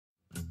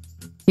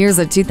Here's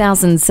a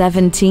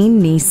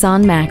 2017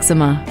 Nissan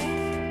Maxima.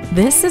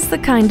 This is the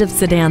kind of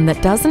sedan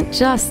that doesn't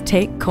just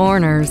take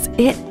corners,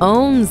 it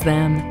owns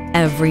them.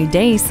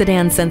 Everyday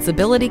sedan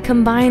sensibility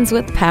combines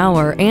with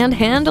power and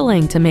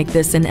handling to make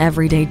this an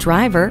everyday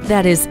driver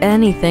that is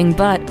anything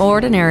but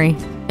ordinary.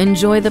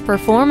 Enjoy the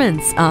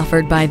performance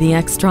offered by the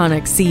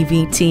Xtronic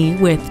CVT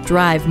with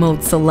Drive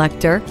Mode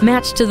Selector,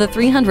 matched to the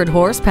 300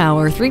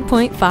 horsepower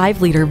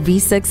 3.5-liter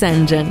V6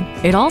 engine.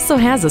 It also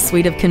has a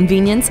suite of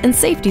convenience and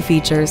safety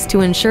features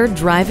to ensure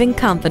driving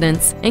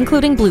confidence,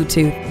 including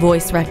Bluetooth,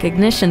 voice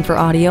recognition for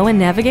audio and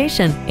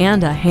navigation,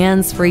 and a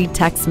hands-free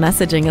text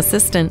messaging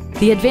assistant.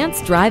 The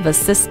Advanced Drive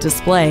Assist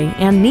display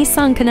and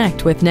Nissan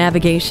Connect with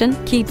navigation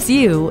keeps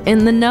you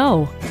in the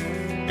know.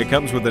 It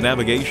comes with a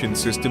navigation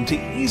system to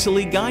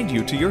easily guide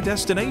you to your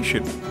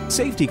destination.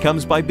 Safety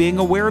comes by being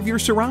aware of your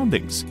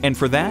surroundings, and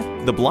for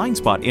that, the blind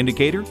spot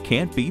indicator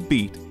can't be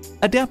beat.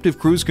 Adaptive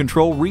Cruise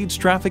Control reads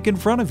traffic in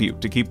front of you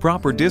to keep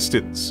proper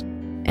distance.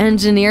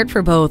 Engineered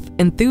for both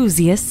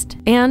enthusiast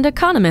and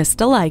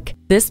economist alike,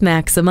 this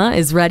Maxima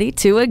is ready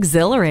to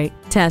exhilarate.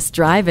 Test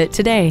drive it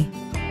today.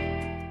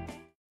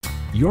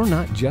 You're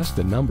not just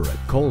a number at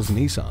Cowles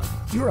Nissan.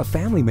 You're a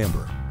family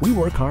member. We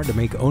work hard to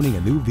make owning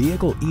a new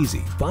vehicle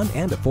easy, fun,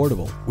 and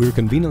affordable. We're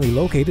conveniently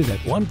located at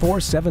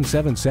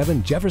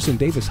 14777 Jefferson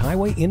Davis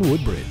Highway in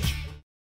Woodbridge.